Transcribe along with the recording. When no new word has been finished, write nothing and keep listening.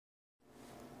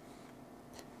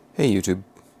Hey YouTube,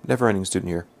 Never-Ending Student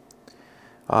here.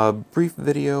 A brief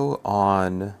video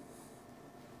on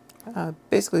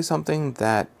basically something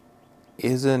that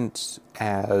isn't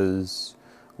as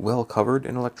well covered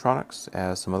in electronics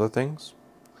as some other things.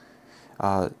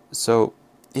 So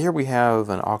here we have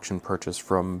an auction purchase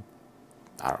from,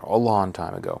 I don't know, a long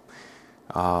time ago.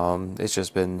 It's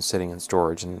just been sitting in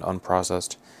storage and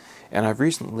unprocessed. And I've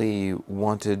recently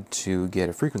wanted to get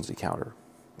a frequency counter.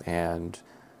 And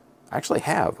I actually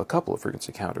have a couple of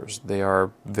frequency counters. They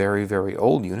are very, very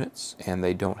old units, and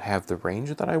they don't have the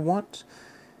range that I want,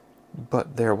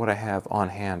 but they're what I have on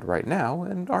hand right now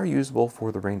and are usable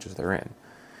for the ranges they're in.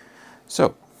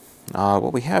 So,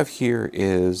 what we have here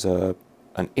is an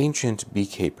ancient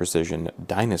BK Precision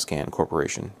Dynascan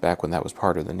Corporation, back when that was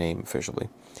part of the name officially.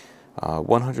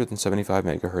 175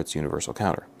 megahertz universal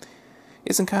counter.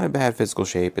 It's in kind of bad physical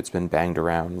shape. It's been banged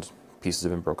around, pieces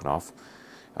have been broken off.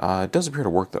 It does appear to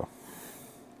work though.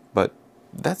 But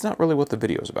that's not really what the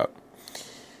video is about.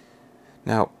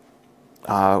 Now,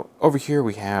 over here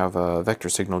we have a vector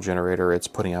signal generator. It's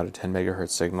putting out a 10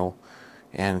 megahertz signal,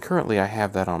 and currently I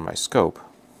have that on my scope,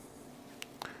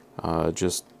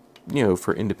 just,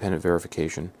 for independent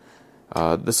verification.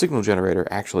 The signal generator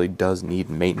actually does need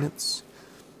maintenance,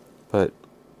 but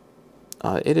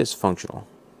it is functional.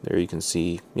 There you can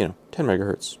see, 10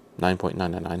 megahertz,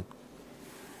 9.999.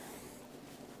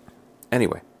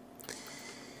 Anyway.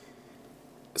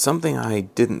 Something I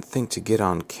didn't think to get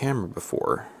on camera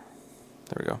before,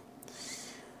 there we go,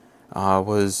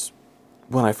 was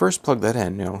when I first plugged that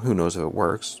in, who knows if it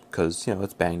works, because,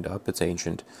 it's banged up, it's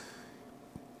ancient.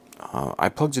 I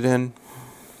plugged it in,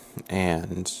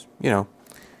 and,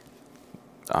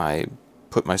 I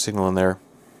put my signal in there.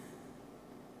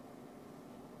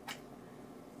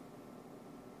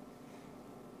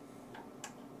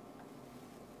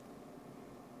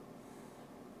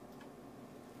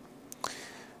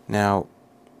 Now,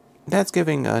 that's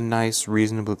giving a nice,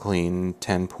 reasonably clean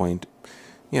 10.000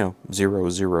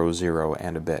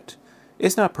 and a bit.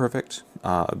 It's not perfect.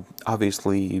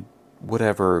 Obviously,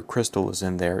 whatever crystal is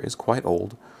in there is quite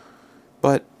old,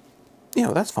 but,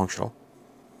 that's functional.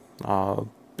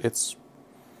 It's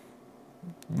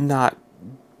not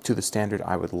to the standard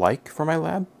I would like for my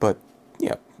lab, but,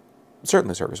 yeah,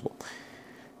 certainly serviceable.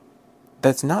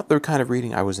 That's not the kind of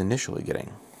reading I was initially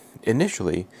getting.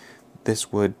 Initially,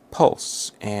 this would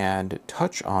pulse and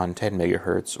touch on 10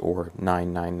 megahertz or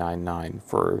 9999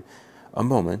 for a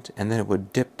moment, and then it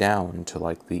would dip down to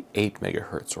like the 8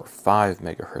 megahertz or 5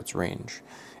 megahertz range,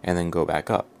 and then go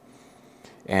back up.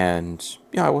 And,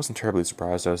 I wasn't terribly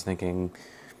surprised. I was thinking,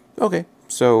 okay,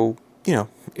 so,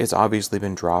 it's obviously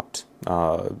been dropped.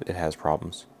 It has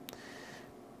problems.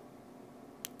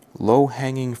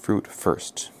 Low-hanging fruit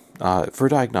first. For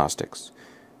diagnostics,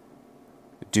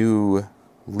 do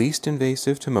least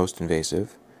invasive to most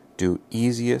invasive, do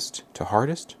easiest to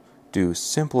hardest, do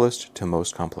simplest to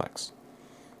most complex.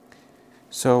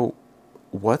 So,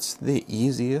 what's the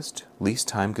easiest, least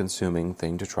time-consuming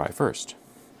thing to try first?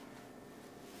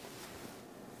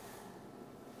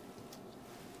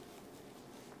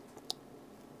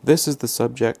 This is the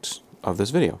subject of this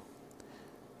video.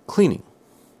 Cleaning.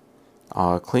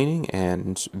 Cleaning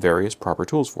and various proper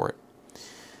tools for it.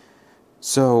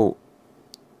 So,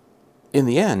 in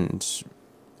the end,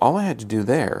 all I had to do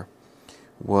there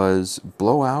was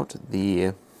blow out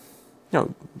the,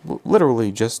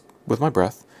 literally just with my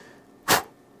breath,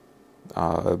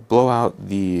 blow out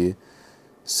the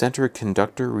center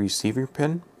conductor receiver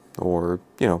pin, or,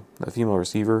 the female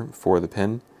receiver for the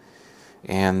pin,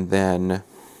 and then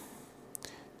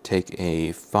take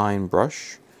a fine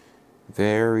brush,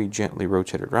 very gently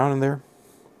rotate it around in there,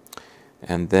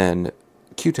 and then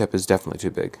Q-tip is definitely too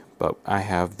big, but I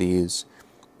have these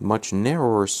much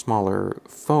narrower, smaller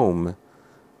foam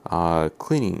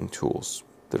cleaning tools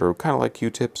that are kind of like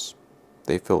Q-tips.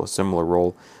 They fill a similar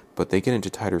role, but they get into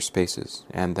tighter spaces,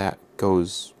 and that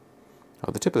goes,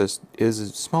 the tip of this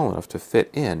is small enough to fit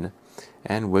in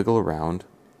and wiggle around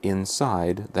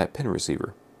inside that pin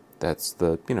receiver. That's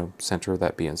the, center of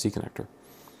that BNC connector.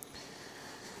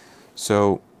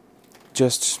 So,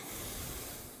 just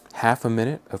half a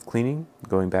minute of cleaning,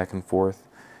 going back and forth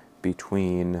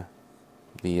between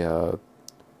the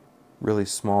really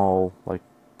small, like,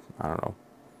 I don't know,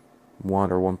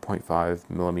 1 or 1.5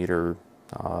 millimeter,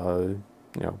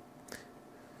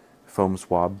 foam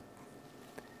swab,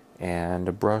 and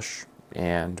a brush,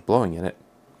 and blowing in it.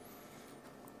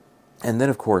 And then,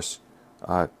 of course,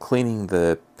 cleaning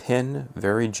the pin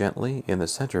very gently in the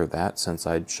center of that, since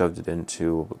I'd shoved it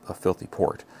into a filthy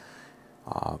port.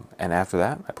 And after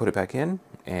that, I put it back in,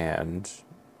 and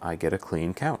I get a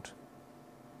clean count.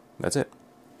 That's it.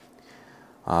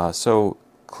 So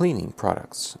cleaning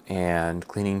products and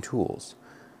cleaning tools,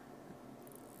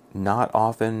 not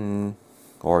often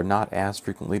or not as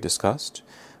frequently discussed,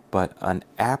 but an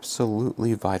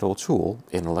absolutely vital tool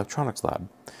in electronics lab,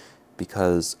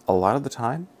 because a lot of the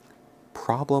time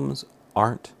problems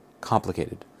aren't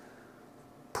complicated.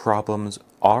 Problems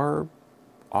are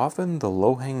often the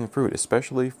low-hanging fruit,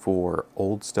 especially for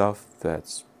old stuff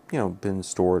that's, been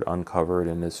stored uncovered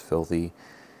and is filthy.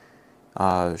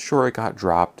 Sure, it got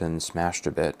dropped and smashed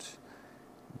a bit,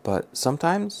 but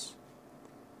sometimes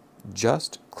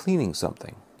just cleaning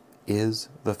something is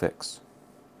the fix.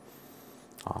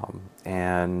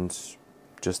 And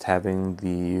just having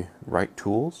the right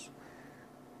tools,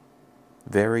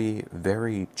 very,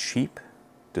 very cheap,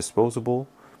 disposable,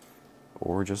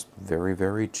 or just very,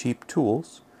 very cheap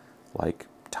tools like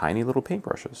tiny little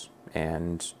paintbrushes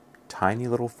and tiny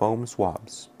little foam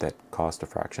swabs that cost a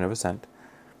fraction of a cent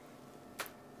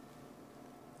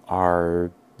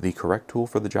are the correct tool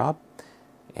for the job,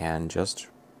 and just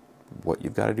what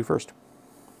you've got to do first.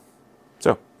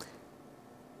 So,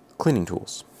 cleaning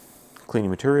tools, cleaning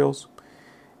materials,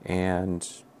 and,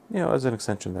 as an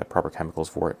extension, that proper chemicals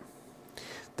for it.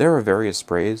 There are various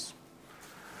sprays.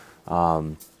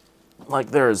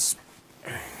 Like there's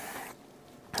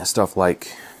stuff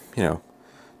like,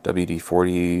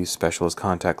 WD-40 Specialist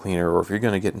Contact Cleaner, or if you're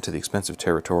going to get into the expensive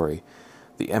territory,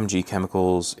 the MG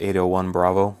Chemicals 801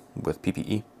 Bravo with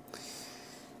PPE.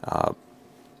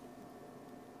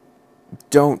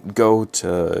 Don't go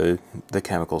to the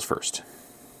chemicals first.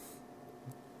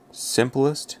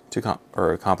 Simplest to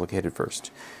or complicated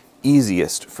first.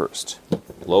 Easiest first.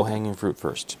 Low-hanging fruit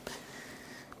first.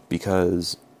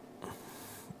 Because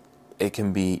it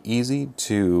can be easy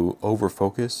to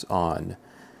overfocus on,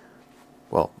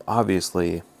 well,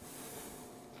 obviously,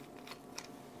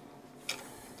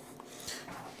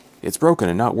 it's broken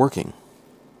and not working.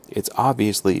 It's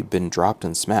obviously been dropped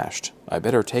and smashed. I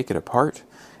better take it apart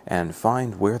and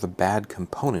find where the bad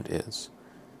component is.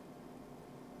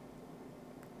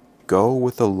 Go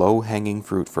with the low-hanging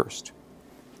fruit first.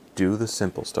 Do the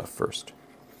simple stuff first.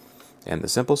 And the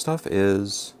simple stuff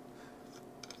is,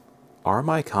 are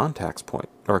my contact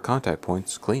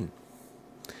points clean?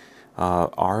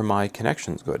 Are my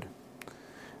connections good?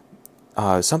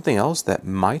 Something else that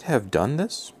might have done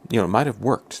this, might have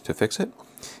worked to fix it,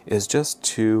 is just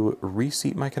to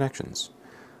reseat my connections.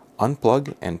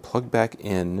 Unplug and plug back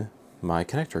in my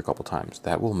connector a couple times.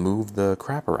 That will move the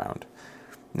crap around.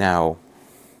 Now,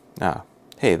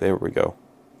 hey, there we go.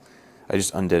 I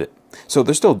just undid it. So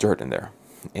there's still dirt in there.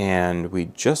 And we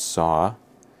just saw,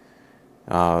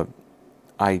 I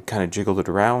kind of jiggled it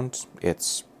around.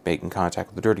 It's making contact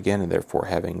with the dirt again, and therefore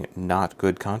having not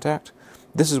good contact.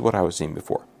 This is what I was seeing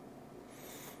before.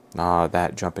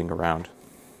 That jumping around.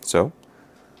 So,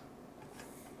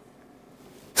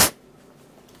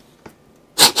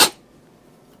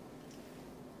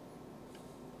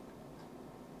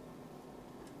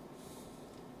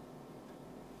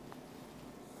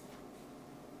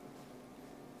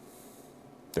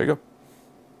 there you go.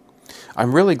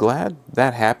 I'm really glad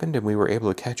that happened and we were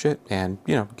able to catch it and,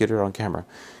 get it on camera,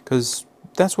 because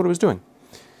that's what it was doing.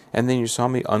 And then you saw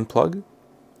me unplug,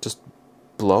 just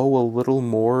blow a little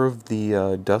more of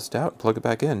the dust out, plug it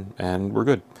back in, and we're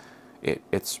good.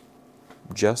 It's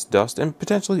just dust and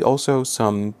potentially also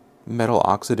some metal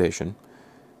oxidation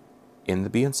in the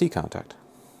BNC contact.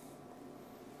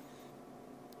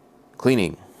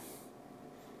 Cleaning.